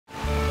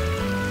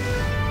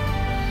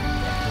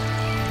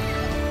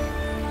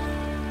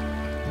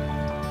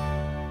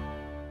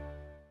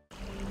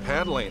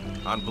paddling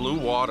on blue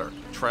water,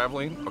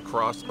 traveling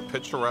across a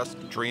picturesque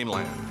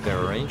dreamland. There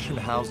are ancient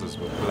houses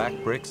with black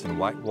bricks and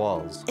white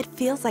walls. It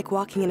feels like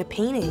walking in a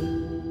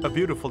painting. A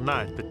beautiful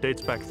night that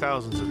dates back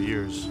thousands of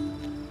years.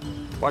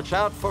 Watch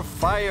out for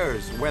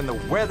fires when the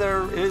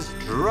weather is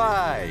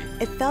dry.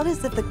 It felt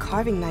as if the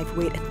carving knife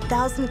weighed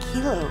 1,000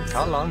 kilos.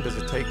 How long does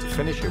it take to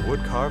finish a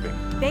wood carving?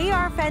 They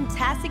are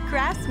fantastic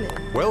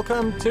craftsmen.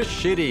 Welcome to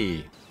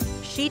Shidi.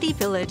 Shidi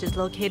Village is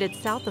located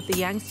south of the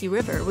Yangtze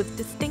River with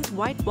distinct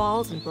white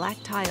walls and black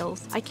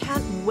tiles. I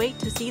can't wait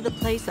to see the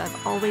place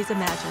I've always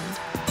imagined.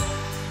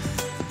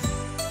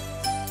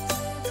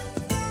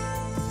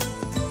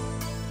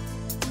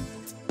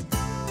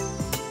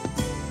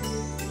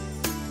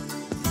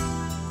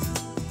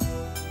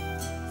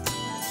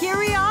 Here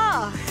we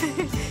are!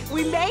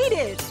 We made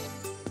it!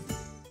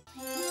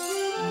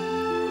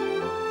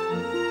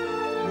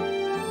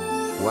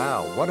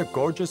 Wow, what a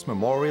gorgeous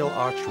memorial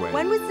archway.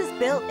 When was this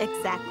built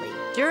exactly?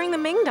 During the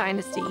Ming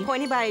Dynasty.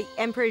 Appointed by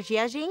Emperor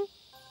Jiajing?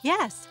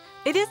 Yes,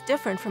 it is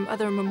different from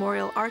other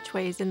memorial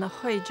archways in the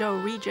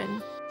Huizhou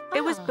region.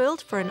 It was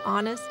built for an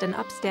honest and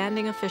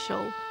upstanding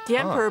official. The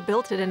emperor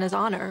built it in his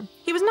honor.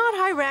 He was not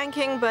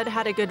high-ranking, but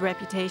had a good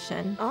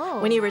reputation.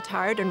 When he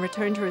retired and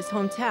returned to his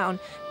hometown,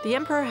 the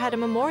emperor had a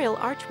memorial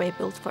archway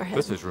built for him.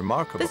 This is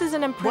remarkable. This is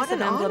an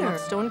impressive emblem honor. of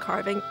stone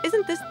carving.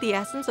 Isn't this the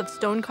essence of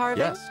stone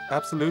carving? Yes,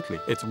 absolutely.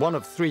 It's one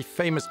of 3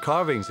 famous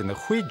carvings in the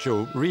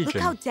Huizhou region.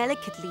 Look how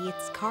delicately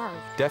it's carved.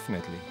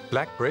 Definitely.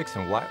 Black bricks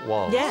and white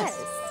walls. Yes.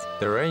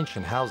 There are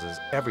ancient houses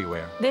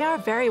everywhere. They are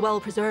very well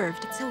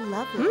preserved. So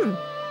lovely.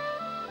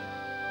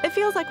 It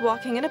feels like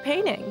walking in a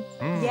painting.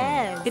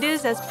 Yes. It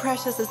is as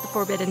precious as the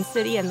Forbidden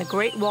City and the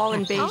Great Wall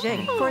in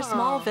Beijing. For a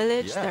small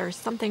village, there's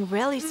something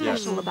really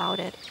special about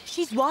it.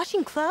 She's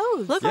washing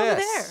clothes. Look over there.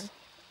 Yes.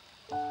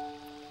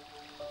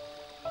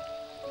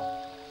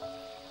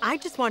 I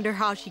just wonder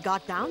how she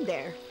got down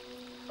there.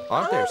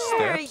 Aren't there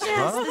steps?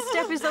 Yes, huh? the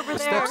step is over The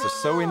there. steps are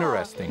so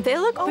interesting. They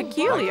look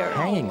peculiar. Like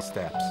hanging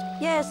steps.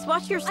 Yes,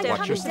 watch your step.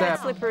 Watch your It's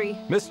step. slippery.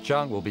 Miss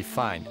Zhang will be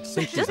fine,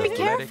 since she's Just be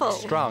athletic, careful.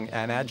 strong,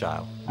 and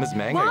agile. Miss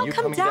Meng, Wow, are you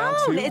come coming down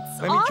down. too?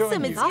 It's Let me join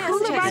awesome. you. It's Yes, cool.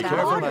 the Check right it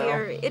careful water now.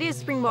 here. It is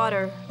spring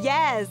water.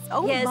 Yes.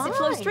 Oh, Yes, my. it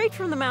flows straight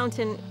from the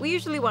mountain. We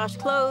usually wash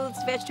clothes,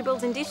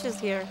 vegetables, and dishes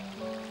here.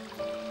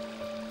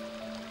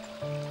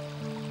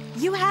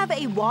 You have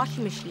a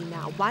washing machine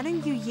now. Why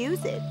don't you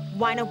use it?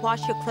 Why not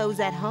wash your clothes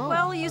at home?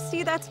 Well, you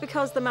see, that's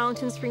because the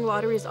mountain spring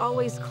water is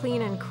always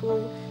clean and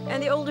cool.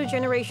 And the older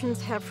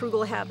generations have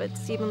frugal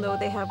habits. Even though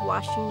they have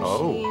washing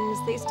machines,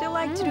 they still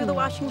like to do the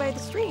washing by the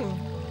stream.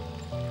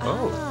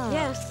 Oh,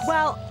 Yes.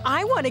 Well,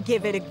 I want to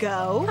give it a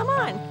go. Come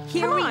on.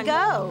 Here come we on.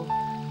 go.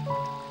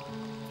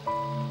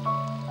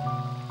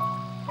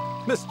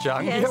 Miss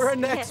Zhang, Yes, you're an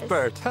yes.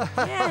 expert.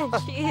 Yeah,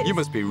 she is. You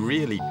must be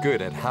really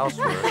good at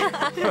housework.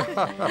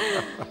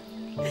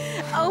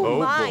 Oh, Oh,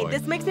 my. boy.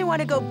 This makes me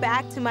want to go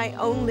back to my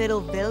own little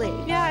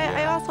village. Yeah,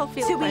 I also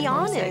feel To quite be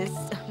homesick.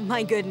 honest,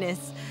 my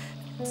goodness.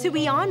 To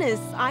be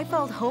honest, I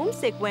felt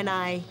homesick when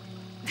I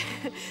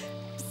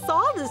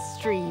saw the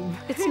stream.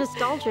 It's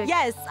nostalgic.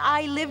 Yes,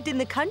 I lived in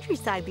the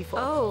countryside before.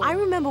 Oh. I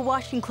remember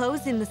washing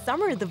clothes in the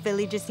summer. The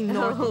villages in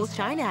Oh. northeast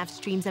China have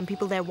streams and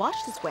people there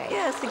wash this way.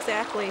 Yes,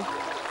 exactly.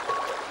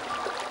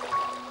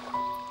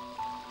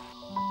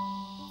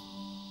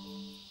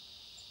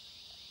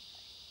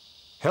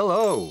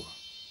 Hello.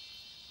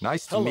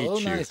 Nice to Hello,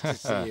 meet you. nice to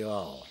see you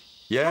all.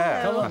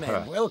 Yeah. Come on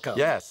in, welcome.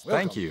 Yes, Welcome.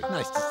 thank you.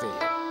 Nice to see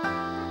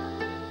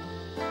you.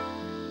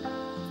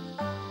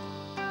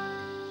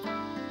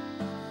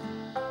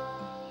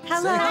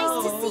 Hello.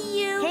 Nice to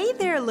see you. Hey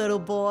there, little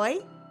boy.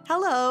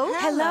 Hello.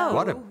 Hello.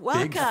 What a big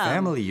Welcome.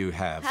 family you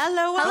have.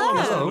 Hello,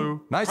 Hello.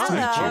 Nice to meet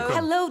you.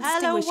 Hello,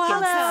 distinguished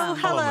guests. Hello.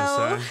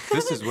 Hello, Miss Anne.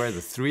 This is where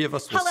the 3 of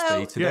us will Hello.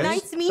 stay today. Yes,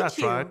 Nice to meet that's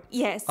you. right.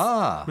 Yes.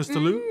 Ah. Mr.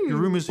 Liu, your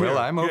room is here. Well,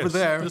 I'm over Yes,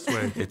 there. This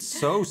way. It's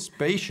so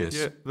spacious.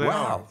 Yeah, they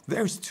wow, are.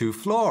 there's 2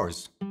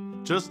 floors.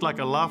 Just like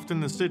a loft in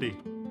the city.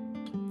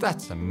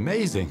 That's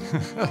amazing.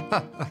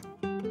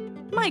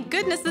 My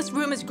goodness, this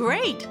room is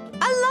great.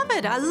 I love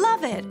it. I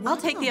love it. I'll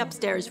take the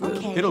upstairs room.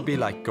 Okay. It'll be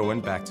like going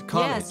back to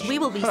college. Yes, we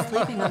will be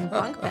sleeping on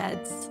bunk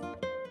beds.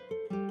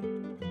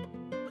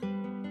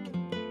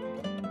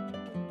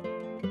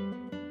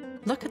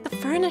 Look at the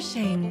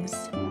furnishings.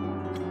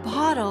 A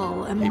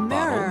bottle, a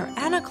mirror,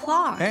 and a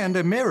clock. And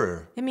a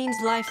mirror. It means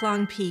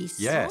lifelong peace.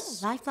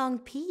 Yes. Lifelong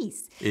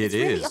peace. It It's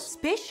really is.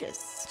 auspicious.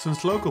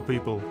 Since local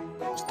people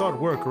start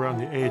work around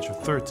the age of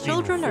 13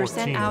 Children or are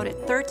 14, sent out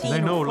at 13 they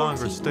or no 14.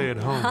 longer stay at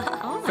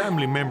home.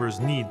 Family members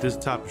need this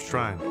type of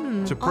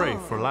shrine to pray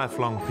for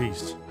lifelong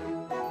peace.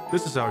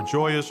 This is our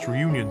joyous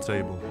reunion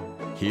table.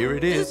 Here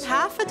it This is. is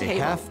half a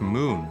table. half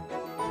moon.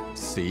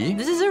 See?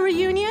 This is a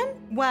reunion?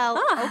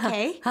 Well,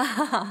 okay.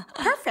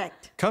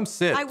 Perfect. Come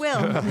sit. I will.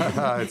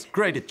 It's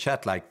great to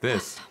chat like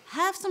this.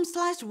 Have some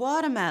sliced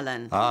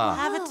watermelon. Ah.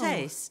 Have a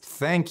taste.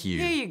 Thank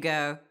Here you. you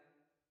go.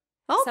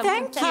 Oh,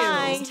 Something thank you.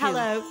 Hi.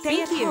 Hello.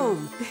 Thank Stay at you.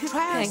 home.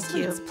 Try our Thank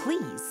you. sweets,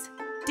 please.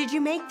 Did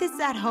you make this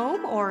at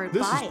home or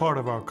This buy is part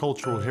of our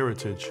cultural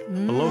heritage, a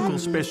local it?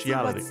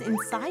 speciality. What's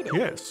inside it?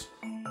 Yes.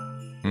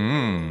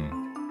 Mmm.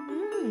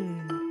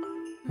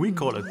 We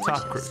call it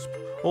top crisp,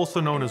 also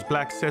known as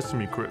black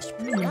sesame crisp.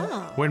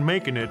 When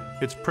making it,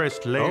 it's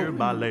pressed layer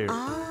by layer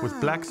with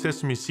black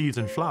sesame seeds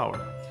and flour.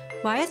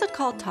 Why is it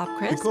called top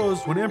crisp?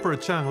 Because when Emperor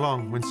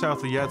Changlong went south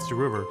of the Yangtze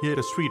River, he ate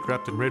a sweet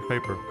wrapped in red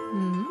paper.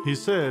 He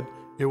said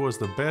it was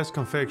the best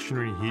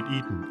confectionery he'd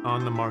eaten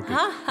on the market.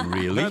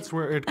 Really? That's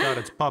where it got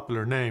its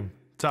popular name,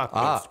 top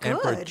crisp.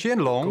 Emperor Good.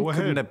 Qianlong Go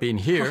ahead. couldn't have been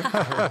here.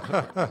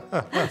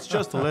 It's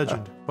just a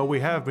legend, but we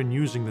have been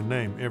using the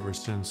name ever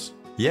since.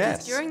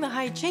 Yes. During the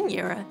Hai Jing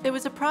era, it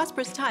was a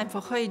prosperous time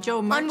for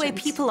Huizhou merchants. Anhui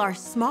people are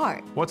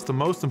smart. What's the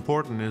most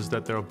important is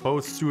that they're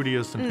both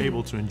studious and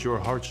able to endure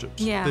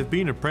hardships. Yeah. They've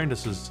been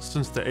apprentices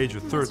since the age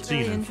of 13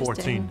 really and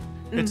 14.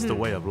 It's the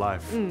way of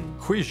life.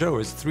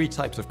 Huizhou is 3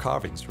 types of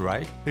carvings,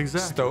 right?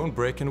 Exactly. Stone,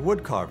 brick, and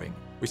wood carving.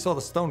 We saw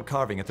the stone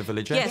carving at the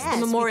village Yes,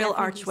 entrance. the we memorial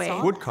definitely archway.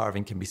 saw. Wood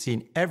carving can be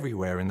seen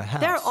everywhere in the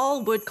house. They're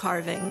all wood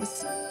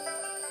carvings.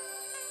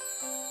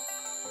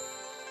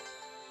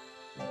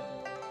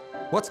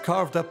 What's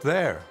carved up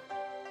there?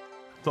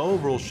 The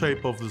overall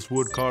shape of this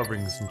wood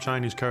carving is in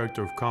Chinese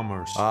character of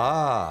commerce.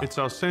 It's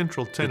our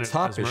central The tenet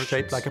top as is merchants.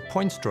 shaped like a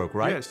point stroke,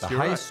 right? Yes, the you're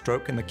highest right.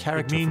 stroke in the It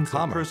character means for a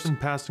commerce. person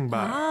passing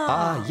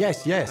by.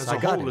 Yes, As I a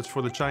got whole, it. it's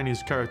for the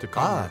Chinese character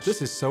commerce. This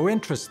is so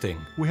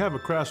interesting. We have a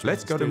craftsman.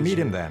 Let's go to stays meet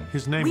him here. then.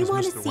 His name We is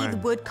want Mr. to see Wang. the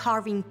wood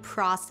carving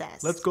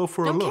process. Let's go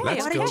for a Okay. look.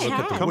 Let's What go a look at the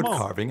chance. wood Come on.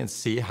 carving and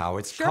see how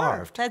it's Sure,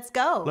 carved. let's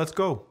go. Let's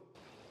go.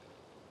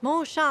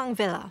 Moshang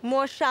Villa.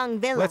 Moshang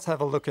Villa. Let's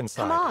have a look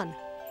inside. Come on.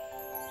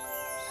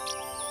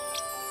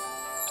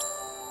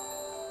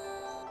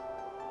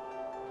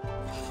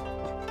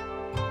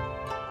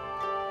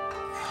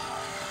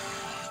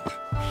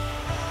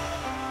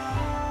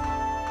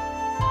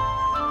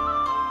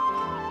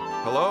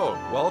 Hello,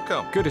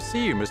 welcome. Good to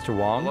see you, Mr.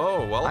 Wong.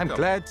 Hello, welcome. I'm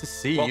glad to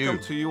see Welcome you.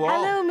 to you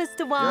all. Hello,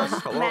 Mr. Wong,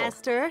 Yes, hello.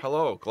 Master.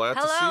 Hello, glad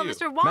to Hello, see you.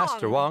 Mr. Wong.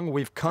 Master Wong,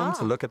 we've come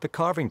to look at the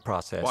carving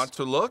process. Want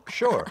to look?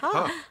 Sure.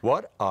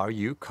 What are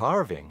you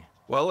carving?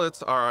 Well,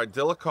 it's our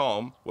idyllic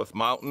home with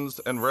mountains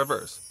and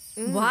rivers.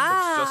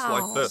 Wow. Just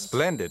like this.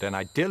 Splendid, an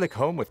idyllic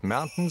home with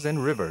mountains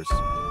and rivers.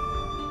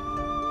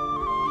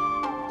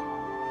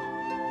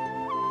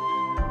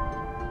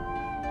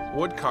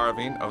 Wood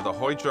carving of the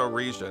Huizhou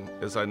region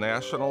is a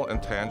national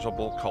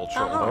intangible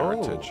cultural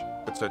heritage.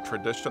 It's a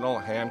traditional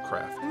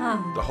handcraft.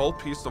 The whole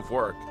piece of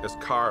work is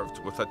carved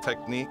with a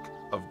technique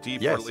of deep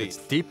Yes, relief. it's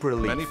deep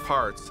relief. Many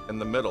parts in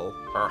the middle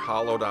are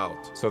hollowed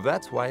out. So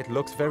that's why it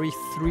looks very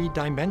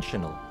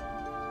three-dimensional.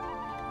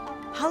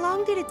 How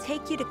long did it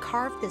take you to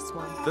carve this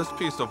one? This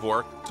piece of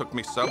work took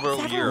me several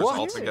years What?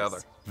 altogether.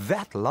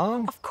 That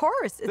long? Of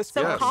course, it's This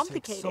so yes.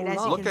 complicated, takes so as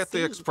long. you Look can at see.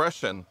 the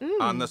expression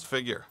on this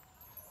figure.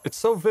 It's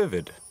so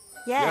vivid.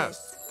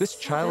 Yes. This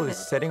child is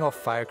vivid. setting off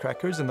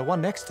firecrackers and the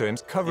one next to him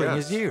is covering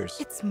his Yes. ears.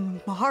 It's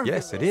marvelous.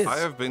 Yes, it is. I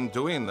have been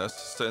doing this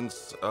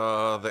since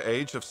the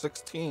age of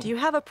 16. Do you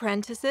have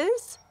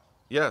apprentices?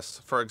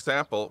 Yes, for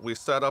example, we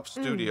set up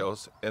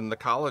studios in the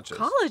colleges.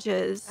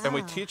 Colleges. And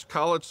we teach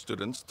college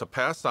students to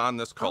pass on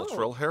this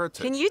cultural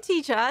heritage. Can you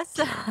teach us?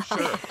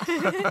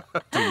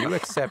 Do you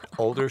accept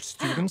older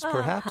students,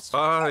 perhaps?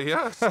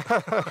 Yes.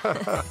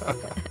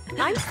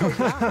 I'm so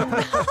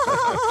young.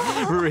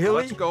 Really?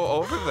 Let's go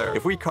over there.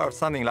 If we carve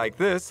something like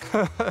this,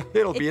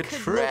 it'll be a It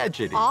could look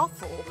tragedy.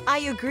 awful. I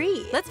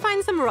agree. Let's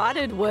find some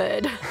rotted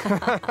wood.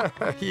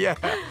 Yeah.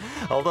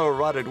 Although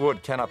rotted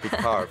wood cannot be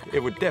carved, it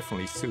would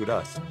definitely suit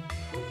us.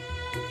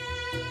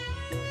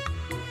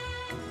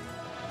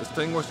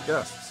 Distinguished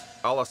guests,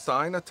 I'll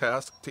assign a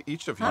task to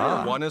each of you.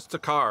 One is to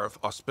carve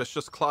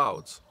auspicious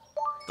clouds.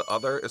 The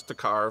other is to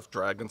carve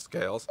dragon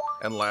scales.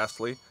 And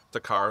lastly, to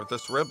carve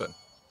this ribbon.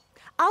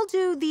 I'll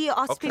do the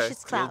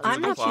auspicious Okay, cloud. we'll do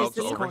I'm the not clouds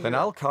choosing over this Then here.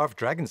 I'll carve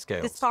dragon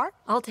scales. This far?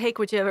 I'll take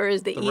whichever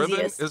is the The ribbon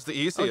easiest. is the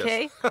easiest.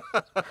 Okay.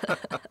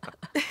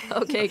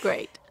 Okay,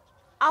 great.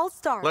 I'll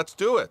start. Let's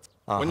do it.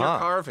 When you're Uh-huh.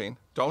 carving,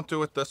 don't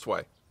do it this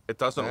way. It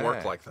doesn't work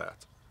Yeah. like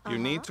that. You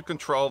need to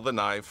control the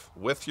knife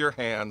with your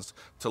hands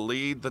to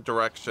lead the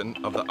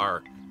direction of the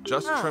arc.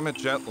 Just trim it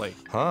gently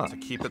to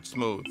keep it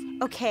smooth.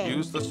 Okay.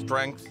 Use the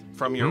strength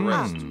from your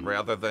wrist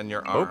rather than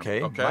your arm. Okay,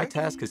 my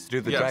task is to do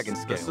the Yes, dragon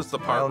this scales. is the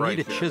part I'll right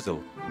need a here.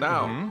 chisel.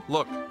 Now,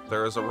 look,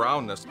 there is a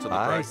roundness to the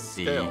I dragon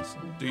see. scales.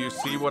 Do you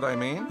see what I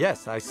mean?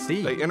 Yes, I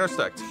see. They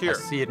intersect here.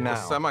 see it now.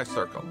 The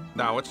semicircle.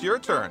 Now it's your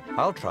turn.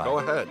 I'll try. Go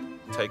ahead.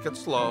 Take it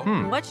slow.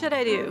 What should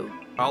I do?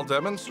 I'll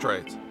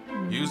demonstrate.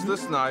 Use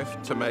this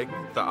knife to make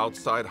the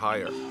outside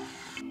higher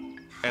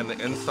and the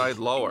inside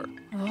lower.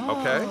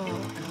 Okay?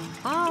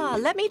 Ah,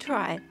 let me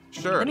try.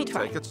 Sure. Let me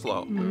try. Take it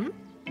slow.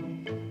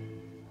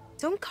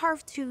 Don't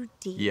carve too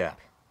deep. Yeah.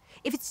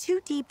 If it's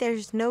too deep,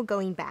 there's no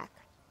going back.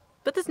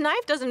 But this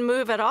knife doesn't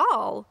move at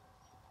all.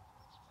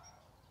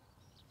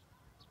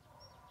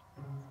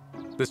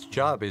 This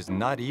job is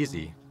not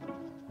easy.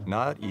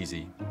 Not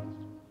easy.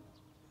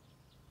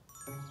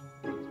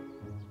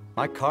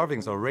 My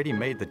carvings already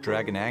made the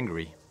dragon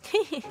angry.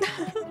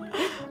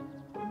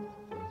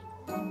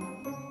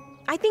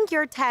 I think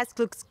your task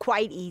looks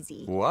quite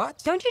easy.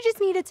 What? Don't you just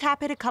need to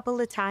tap it a couple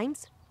of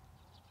times?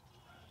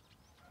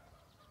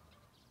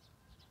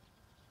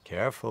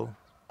 Careful.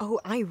 Oh,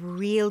 I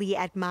really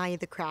admire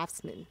the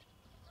craftsmen.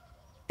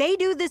 They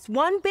do this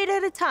one bit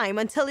at a time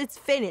until it's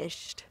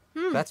finished.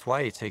 That's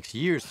why it takes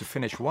years to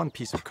finish one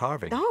piece of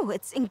carving. Oh,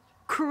 it's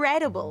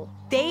incredible.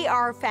 They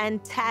are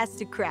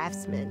fantastic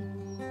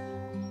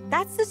craftsmen.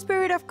 That's the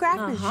spirit of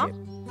craftsmanship.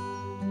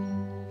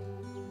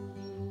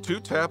 2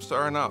 taps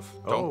are enough.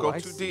 Don't go I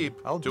too see. deep.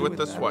 I'll do it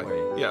this that way.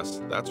 way.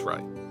 Yes, that's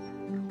right.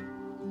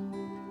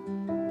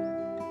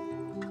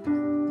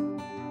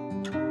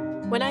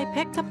 When I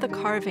picked up the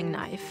carving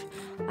knife,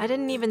 I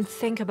didn't even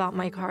think about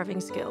my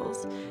carving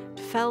skills. It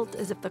felt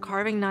as if the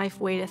carving knife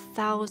weighed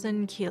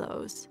 1,000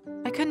 kilos.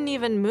 I couldn't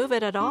even move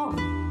it at all.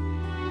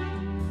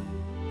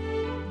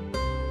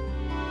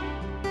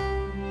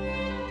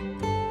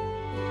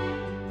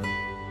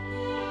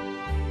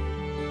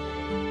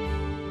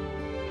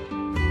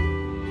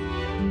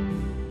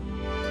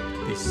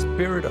 The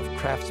spirit of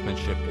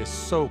craftsmanship is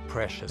so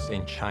precious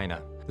in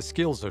China. The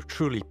skills are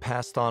truly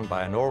passed on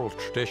by an oral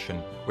tradition,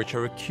 which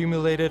are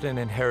accumulated and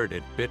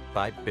inherited bit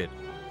by bit.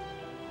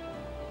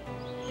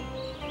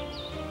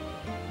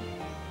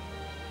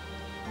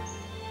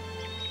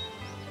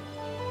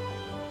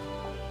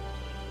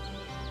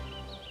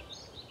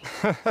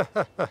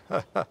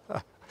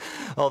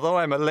 Although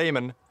I'm a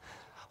layman,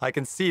 I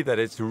can see that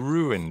it's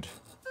ruined.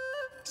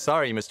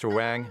 Sorry, Mr.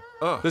 Wang.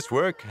 This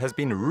work has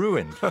been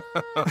ruined.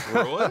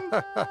 Ruined?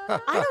 I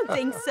don't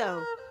think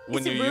so. When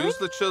Is it you ruined? use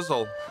the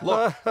chisel,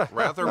 look,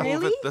 rather move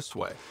Really? it this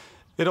way.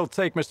 It'll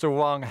take Mr.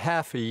 Wang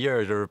half a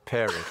year to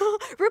repair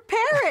it.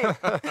 Repair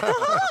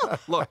it!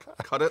 Look,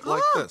 cut it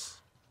like this.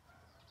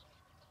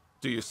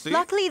 Do you see?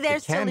 Luckily,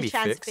 there's can still a be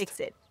chance fixed. to fix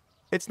it.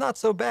 It's not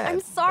so bad. I'm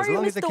sorry, As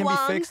long as it Mr. can Wang.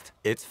 be fixed,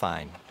 it's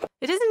fine.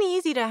 It isn't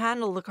easy to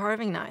handle the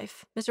carving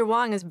knife. Mr.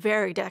 Wang is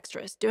very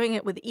dexterous, doing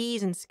it with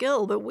ease and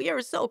skill, but we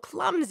are so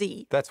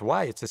clumsy. That's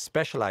why it's a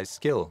specialized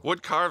skill.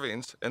 Wood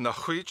carvings in the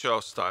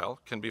Huizhou style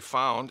can be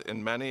found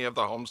in many of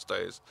the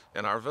homestays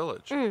in our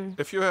village.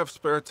 If you have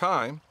spare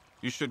time,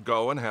 you should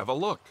go and have a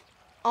look.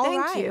 All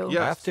Thank right. you.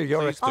 Yes, After your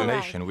please do.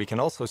 explanation, we can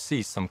also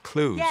see some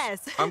clues.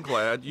 Yes. I'm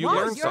glad you Wow,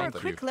 learned you're a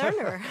something. quick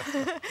learner.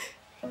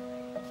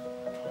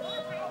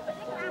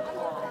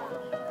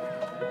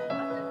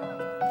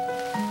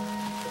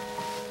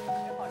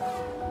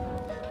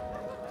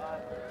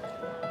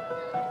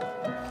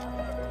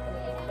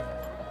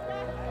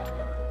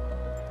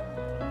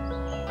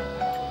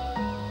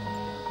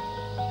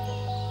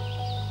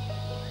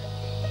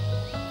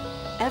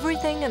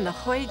 Everything in the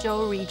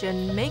Huizhou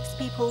region makes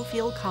people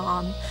feel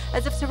calm,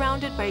 as if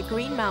surrounded by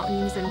green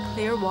mountains and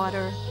clear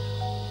water.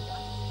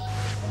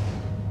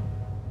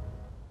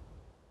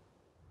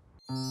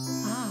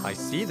 I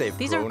see they've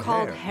These are grown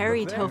called hair. hairy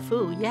Look there.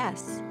 tofu,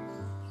 yes.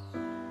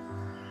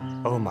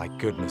 Oh my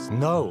goodness,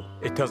 no!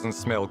 It doesn't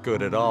smell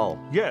good at all.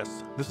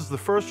 Yes, this is the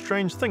first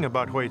strange thing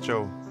about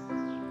Huizhou.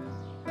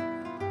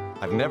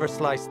 I've never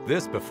sliced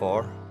this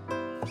before.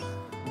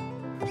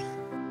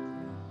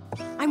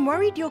 I'm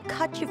worried you'll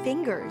cut your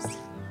fingers.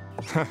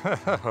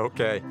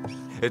 Okay.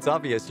 It's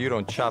obvious you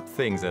don't chop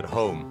things at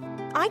home.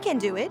 I can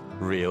do it.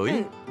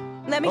 Really?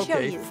 Let me show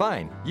Okay, you.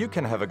 fine. You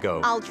can have a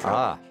go. I'll try.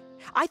 Ah,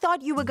 I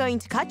thought you were going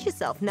to cut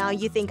yourself. Now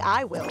you think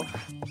I will.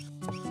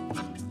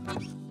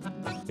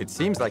 it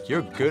seems like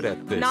you're good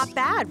at this. Not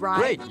bad, right?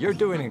 Great, you're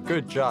doing a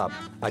good job.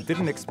 I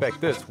didn't expect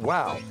this.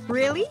 Wow.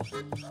 Really?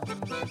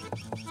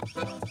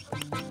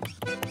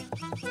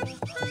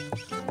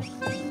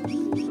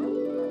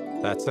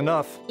 That's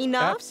enough.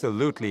 Enough?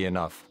 Absolutely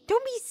enough.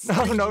 Don't be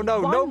No, silly.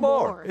 no One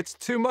more. It's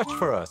too much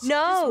for us.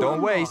 No.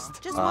 Don't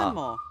waste. Just Ah, one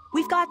more.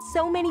 We've got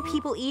so many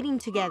people eating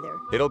together.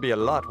 It'll be a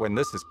lot when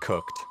this is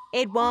cooked.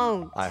 It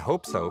won't. I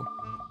hope so.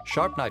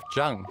 Sharp knife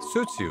Zhang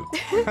suits you.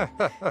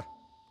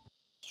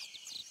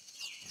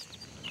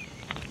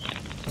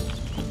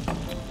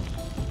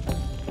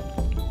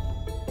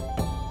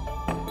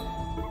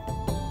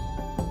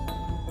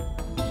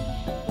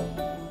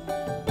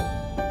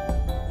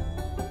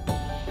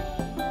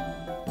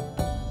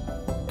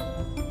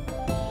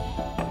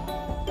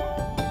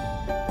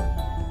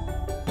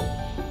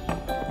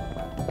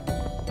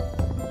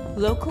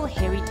 Local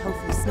hairy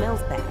tofu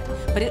smells bad,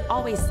 but it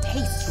always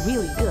tastes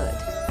really good.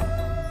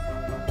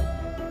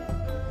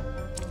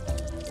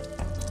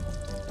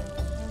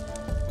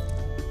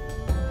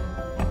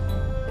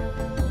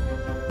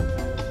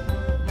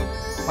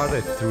 Are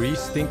there 3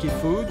 stinky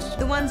foods?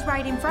 The one's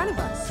right in front of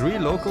us. 3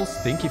 local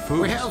stinky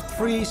foods? We have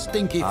 3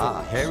 stinky foods.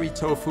 Ah, hairy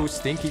tofu,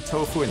 stinky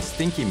tofu, and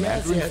stinky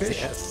mandarin yes,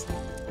 fish? yes.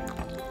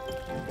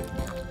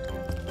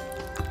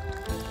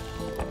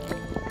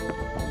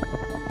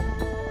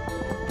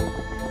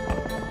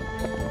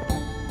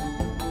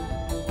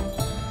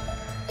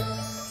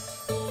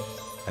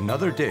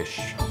 Another dish.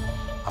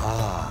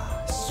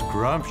 Ah,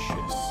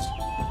 scrumptious.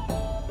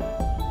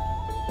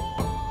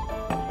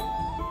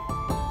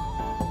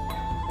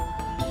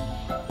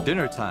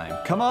 Dinner time,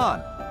 come on.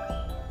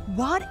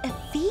 What a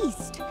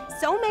feast.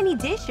 So many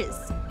dishes.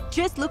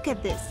 Just look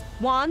at this.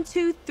 1,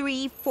 2,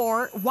 3,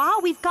 4. Wow,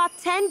 we've got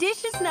 10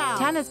 dishes now.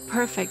 10 is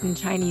perfect in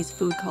Chinese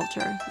food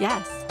culture,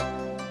 yes.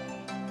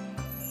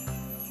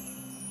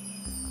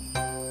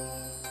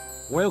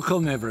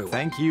 Welcome, everyone.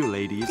 Thank you,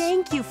 ladies.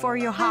 Thank you for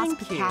your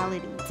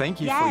hospitality.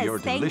 Thank you yes, for your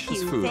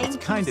delicious food. Thank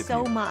It's kind you of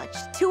so you. much.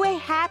 To a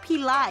happy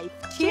life.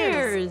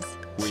 Cheers.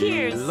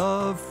 We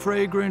love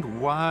fragrant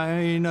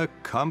wine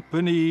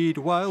accompanied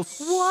while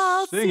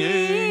While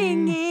singing.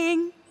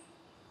 singing.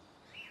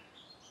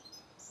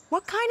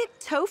 What kind of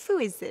tofu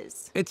is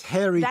this? It's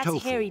hairy That's tofu.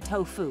 hairy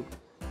tofu.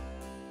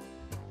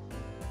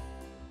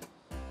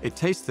 It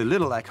tastes a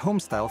little like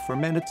homestyle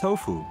fermented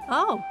tofu.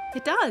 Oh,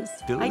 it does.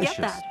 Delicious. I get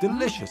that.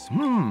 Delicious.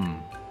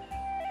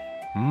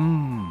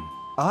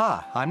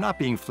 Ah, I'm not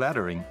being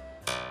flattering,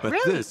 but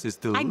Really? this is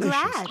I'm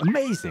delicious. glad.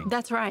 Amazing.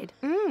 That's right.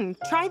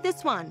 Try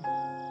this one.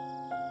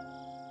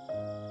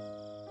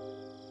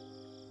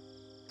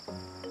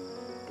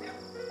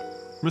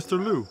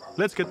 Mr. Liu,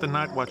 let's get the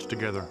night watch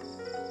together.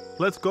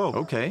 Let's go.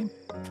 Okay.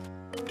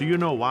 Do you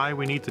know why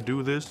we need to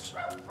do this?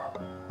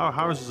 Our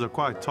houses are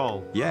quite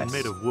tall Yes. and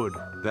made of wood.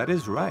 That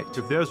is right.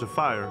 If there's a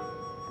fire,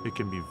 it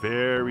can be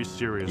very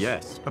serious.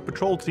 Yes. A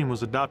patrol team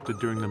was adopted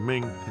during the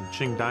Ming and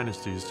Qing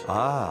dynasties.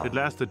 Ah. It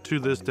lasted to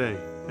this day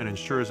and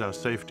ensures our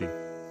safety.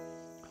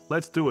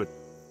 Let's do it.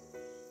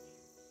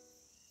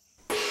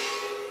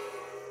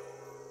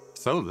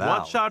 So loud.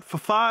 Watch out for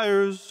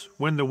fires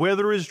when the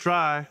weather is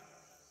dry.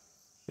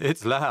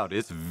 It's loud.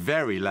 It's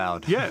very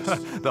loud. Yes.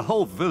 The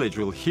whole village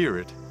will hear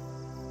it.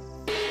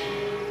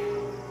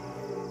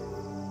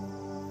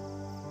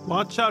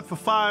 Watch out for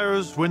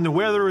fires when the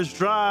weather is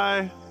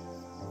dry.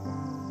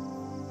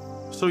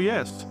 So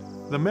yes,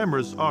 the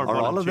members are Are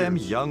all of them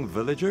volunteers. young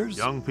villagers?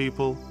 Young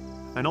people,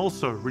 and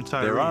also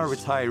retirees. There are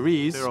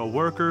retirees. There are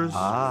workers,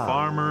 Ah.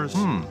 farmers,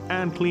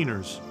 and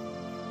cleaners.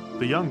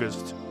 The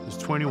youngest is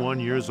 21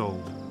 years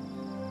old.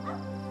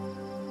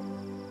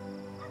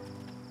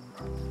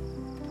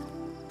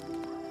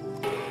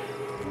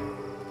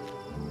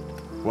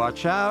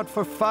 Watch out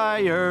for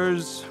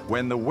fires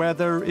when the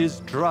weather is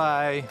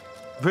dry.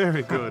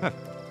 Very good.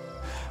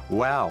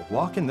 Wow,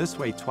 walking this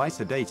way twice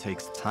a day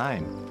takes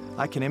time.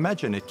 I can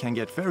imagine it can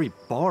get very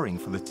boring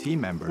for the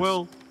team members.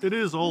 Well, it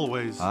is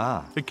always.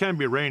 Ah. It can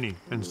be rainy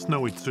and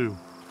snowy too.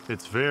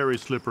 It's very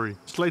slippery.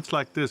 Slates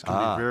like this can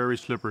Ah. be very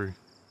slippery.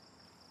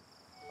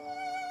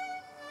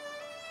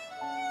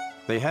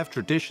 They have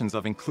traditions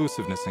of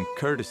inclusiveness and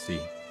courtesy.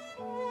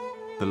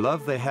 The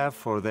love they have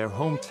for their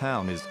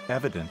hometown is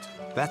evident,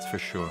 that's for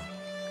sure.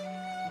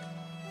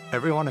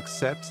 Everyone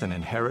accepts and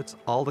inherits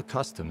all the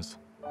customs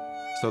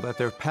so that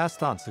they're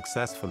passed on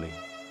successfully.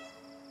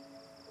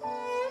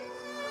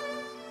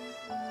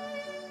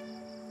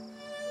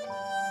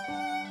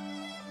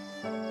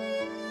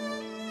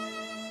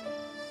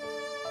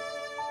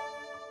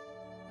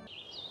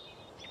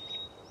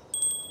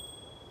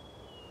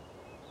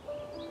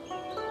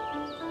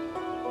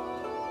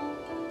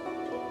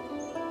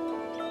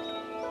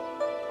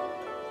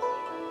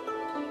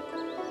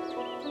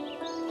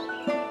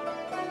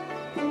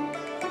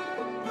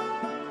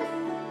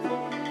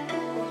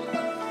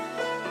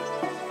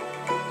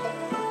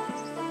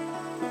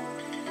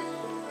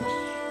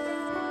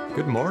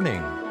 Good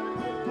morning.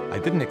 I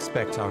didn't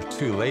expect our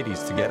two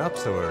ladies to get up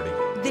so early.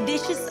 The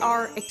dishes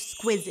are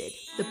exquisite.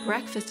 The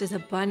breakfast is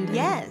abundant.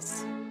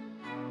 Yes.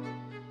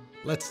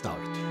 Let's start.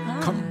 Ah,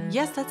 Come.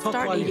 yes, let's talk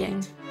start while you eating.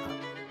 eat.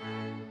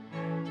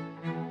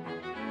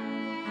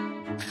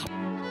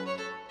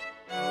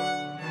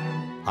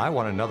 I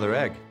want another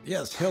egg.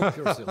 Yes, help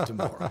yourself to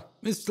more.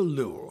 Mr.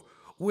 Liu,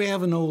 we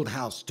have an old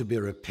house to be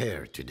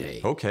repaired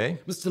today. Okay.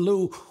 Mr.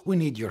 Liu, we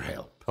need your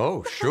help.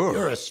 Oh, sure.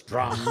 You're a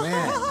strong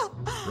man,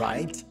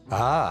 right?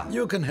 Ah.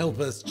 You can help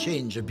us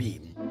change a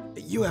beam.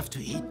 You have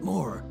to eat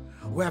more.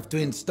 We have to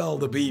install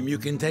the beam. You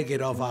can take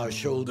it off our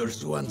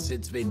shoulders once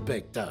it's been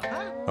picked up.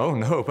 Oh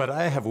no, but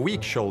I have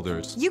weak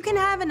shoulders. You can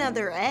have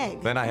another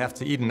egg. Then I have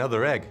to eat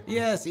another egg.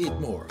 Yes, eat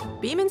more.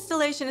 Beam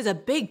installation is a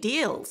big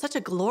deal. Such a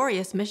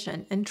glorious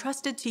mission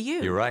entrusted to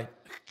you. You're right.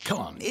 Come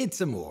on, eat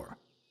some more.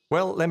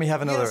 Well, let me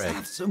have another Yes, egg.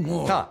 have some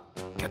more. Ah.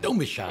 Don't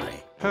be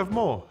shy. Have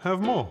more, have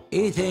more.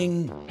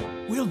 Eating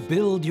will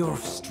build your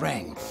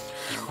strength.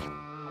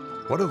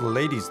 What do the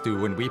ladies do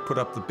when we put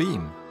up the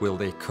beam? Will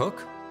they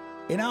cook?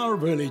 In our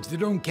village, they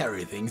don't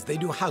carry things, they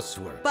do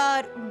housework.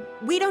 But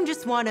we don't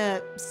just want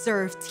to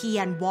serve tea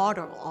and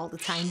water all the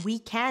time. We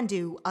can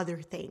do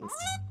other things.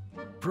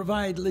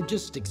 Provide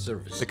logistic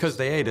services. Because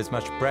they ate as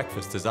much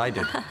breakfast as I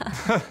did.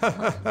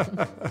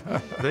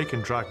 They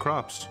can dry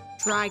crops.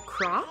 Dry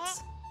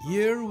crops?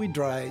 Here we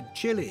dry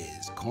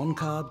chilies, corn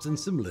cobs, and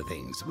similar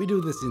things. We do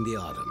this in the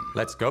autumn.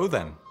 Let's go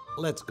then.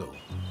 Let's go.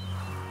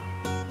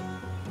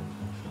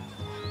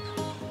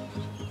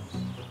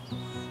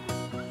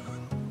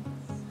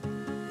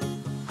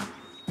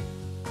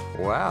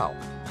 Wow.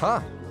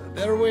 Huh.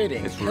 They're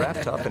waiting. It's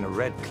wrapped up in a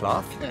red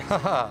cloth.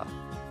 Haha.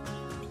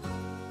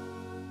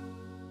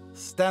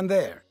 Stand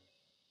there.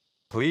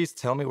 Please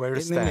tell me where to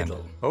In the stand.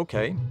 middle.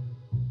 Okay.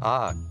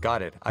 Ah,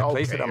 got it. I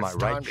place it Okay, on my it's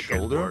time right to get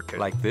shoulder, working.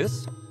 like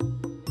this.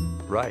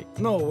 Right.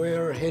 No,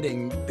 we're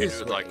heading this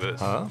Just way. like this.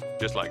 Huh?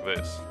 Just like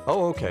this.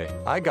 Oh, okay.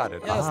 I got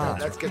it. Yes, Ah,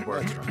 let's get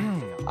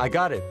working. I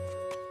got it.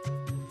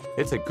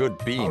 It's a good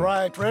beam. All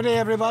right, ready,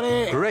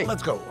 everybody? Great.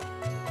 Let's go.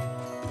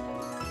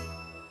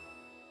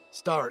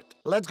 start.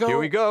 Let's go. Here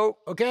we go.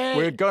 Okay.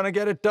 We're gonna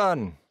get it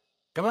done.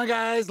 Come on,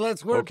 guys.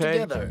 Let's work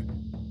together.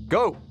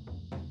 Go.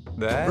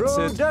 That's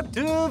it.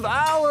 Productive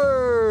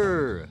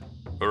hour.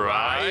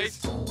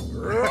 Rise.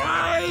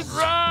 Rise.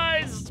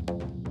 Rise.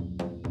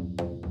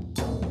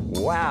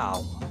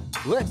 Wow.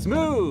 Let's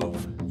move.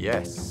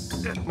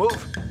 Yes.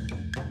 Move.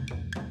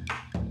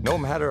 No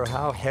matter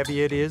how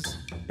heavy it is,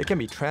 it can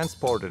be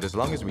transported as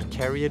long as we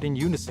carry it in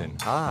unison.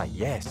 Ah,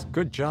 yes.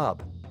 Good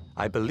job.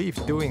 I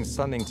believe doing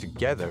something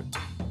together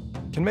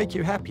can make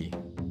you happy.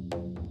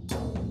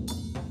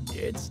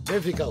 It's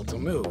difficult to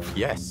move.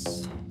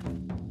 Yes.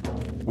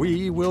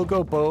 We will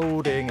go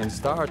boating and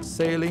start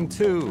sailing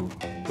too.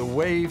 The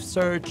waves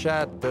surge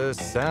at the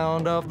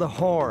sound of the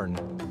horn.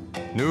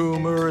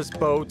 Numerous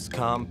boats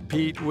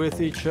compete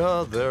with each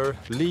other,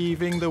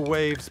 leaving the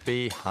waves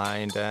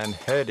behind and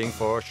heading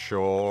for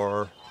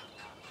shore.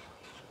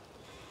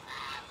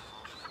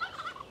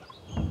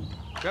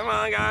 Come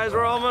on, guys,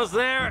 we're almost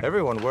there.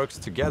 Everyone works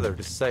together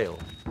to sail.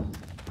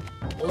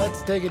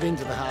 Let's take it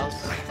into the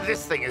house.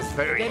 This thing is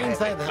very Get heavy.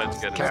 inside the house.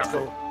 Let's get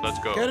Careful. inside. Let's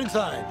go. Get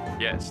inside.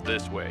 Yes,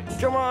 this way.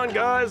 Come on,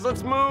 guys,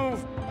 let's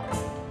move.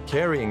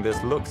 Carrying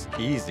this looks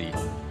easy,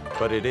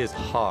 but it is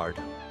hard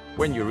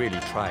when you really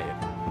try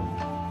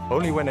it.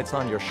 Only when it's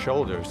on your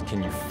shoulders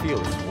can you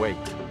feel its weight.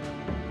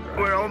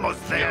 We're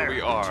almost there. Here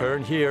we are.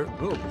 Turn here.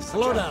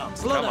 Slow down.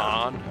 Slow Come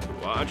down.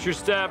 on. Watch your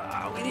step.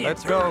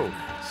 Let's go.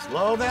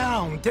 Slow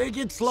down. Take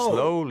it slow.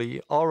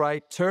 Slowly. All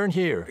right, turn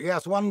here.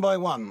 Yes, one by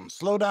one.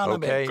 Slow down a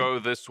Okay. bit. Go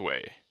this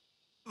way.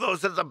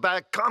 Those at the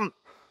back, come.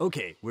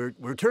 Okay, we're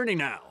turning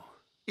now.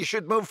 You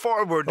should move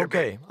forward a bit.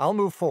 Okay, I'll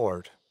move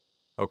forward.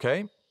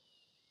 Okay?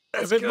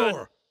 A bit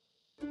more.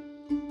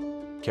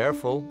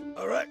 Careful.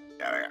 All right.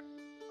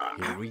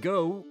 Here we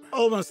go.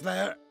 Almost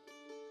there.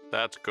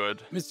 That's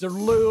good. Mr.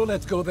 Lou,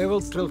 let's go. They will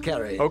still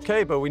carry.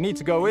 Okay, but we need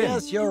to go in.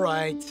 Yes, you're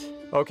right.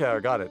 Okay, I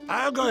got it.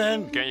 I'll go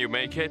in. Can you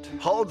make it?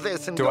 Hold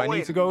this and Do go I need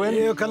in. to go in?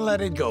 You can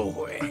let it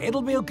go.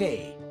 It'll be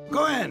okay.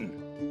 Go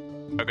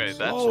in. Okay, that's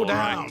Slow all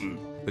down.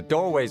 right. The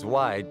doorway's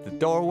wide. The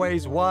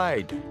doorway's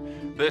wide.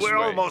 This We're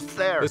way. almost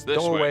there. This This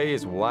doorway way.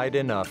 is wide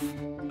enough.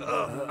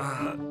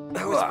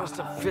 We're supposed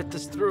to fit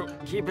this through.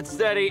 Keep it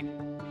steady.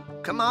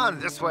 Come on,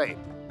 this way.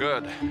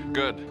 Good,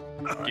 good.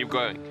 Keep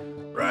going.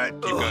 Right.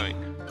 Keep going.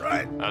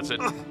 Right. That's it.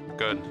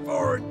 Good.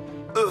 Forward.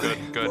 Good,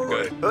 good, good.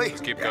 Forward.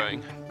 Let's keep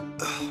going.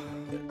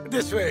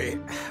 This way.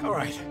 All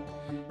right.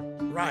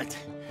 Right.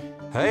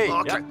 Hey.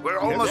 Okay, we're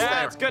almost Yeah,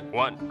 there. it's good.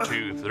 1,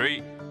 2,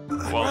 3.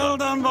 Well Well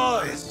done.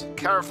 done, boys.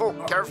 Careful,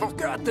 careful.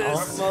 Got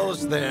this.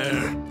 Almost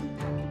there.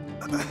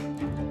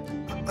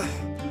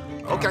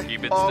 Okay.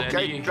 Keep it okay,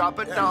 steady. drop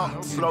it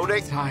down.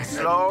 Slowly.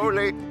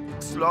 Slowly.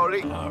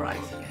 Slowly. All right.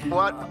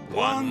 What?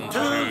 1, 2, 3.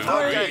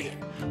 Okay.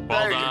 Well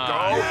There you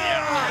done. go.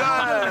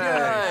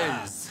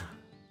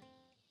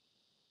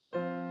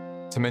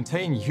 Good. To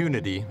maintain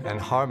unity and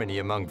harmony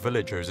among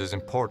villagers is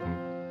important.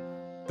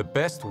 The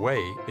best way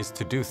is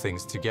to do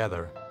things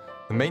together.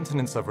 The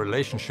maintenance of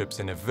relationships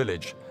in a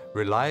village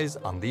relies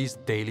on these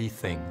daily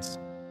things.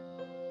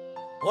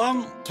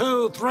 1,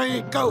 2,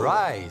 3, go.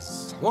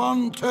 Rise.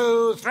 1,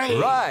 2, 3.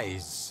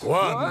 Rise.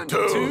 1,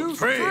 2,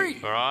 3.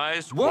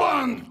 Rise.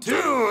 1,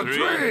 2,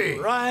 3.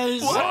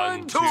 Rise.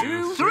 1,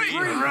 2,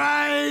 3.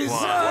 Rise.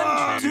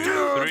 1,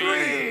 2,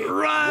 3.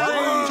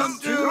 Rise. 1,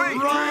 2, 3.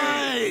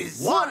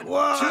 Rise.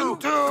 1, 2,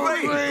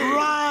 3.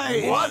 Rise.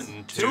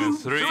 1,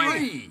 2,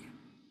 3.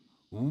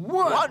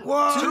 1,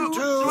 2,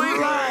 3.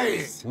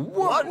 Rise. 1,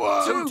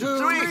 2,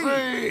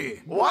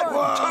 3. 1,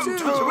 2,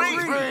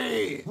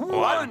 3.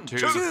 1, 2,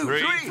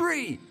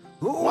 3.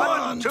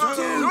 1, 2,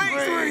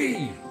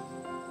 3.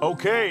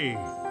 Okay.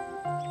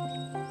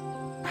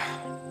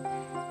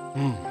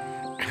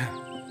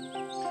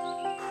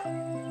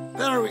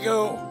 There we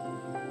go.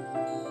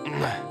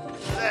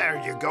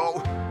 There you go.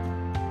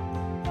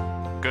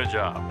 Good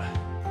job.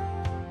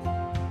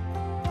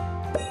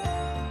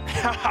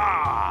 Ha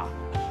ha!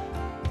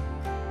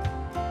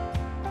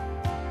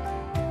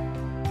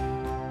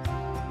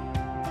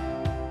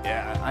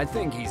 Yeah, I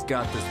think he's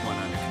got this one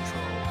under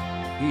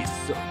control. He's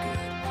so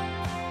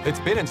good. It's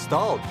been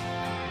installed.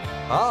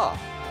 Ah,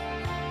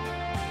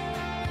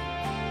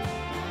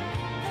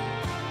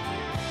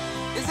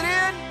 Is it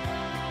in?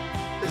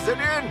 Is it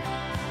in?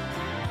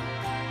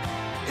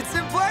 It's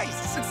in place!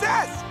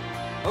 Success!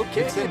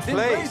 Okay, It's in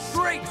place.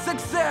 Great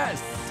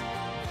success!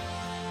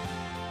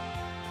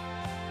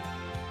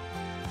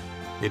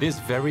 it is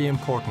very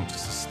important to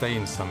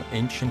sustain some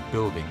ancient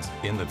buildings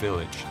in the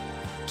village,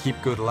 keep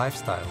good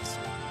lifestyles,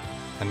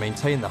 and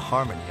maintain the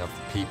harmony of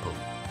the people.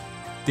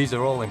 These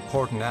are all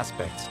important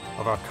aspects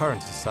of our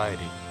current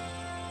society.